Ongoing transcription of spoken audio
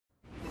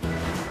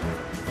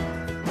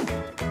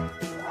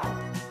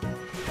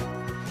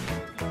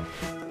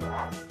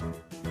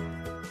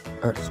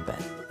EarthPen.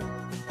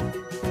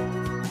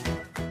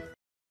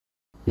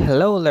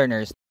 Hello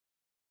learners!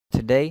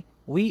 Today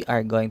we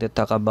are going to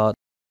talk about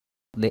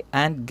the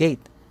AND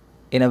gate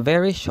in a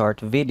very short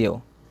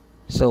video.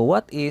 So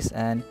what is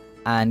an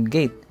AND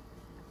gate?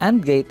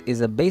 AND gate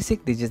is a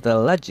basic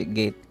digital logic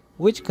gate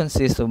which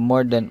consists of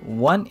more than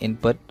one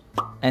input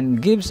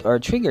and gives or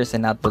triggers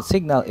an output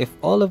signal if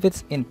all of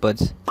its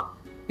inputs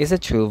is a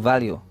true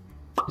value.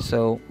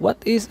 So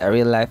what is a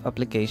real-life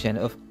application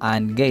of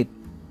AND gate?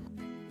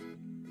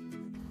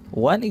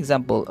 One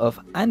example of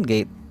AND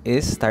gate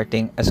is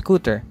starting a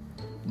scooter.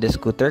 The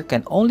scooter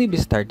can only be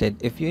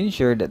started if you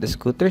ensure that the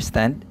scooter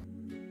stand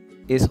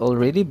is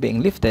already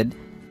being lifted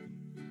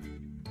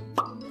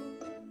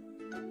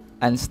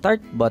and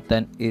start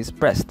button is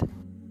pressed.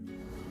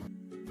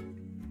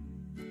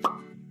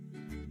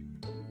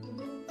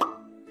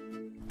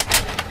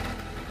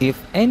 If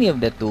any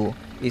of the two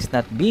is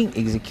not being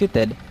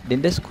executed,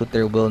 then the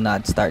scooter will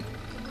not start.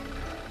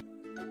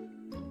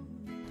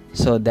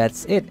 So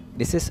that's it.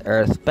 This is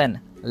EarthPen.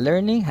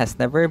 Learning has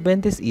never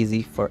been this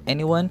easy for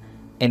anyone,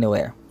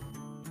 anywhere.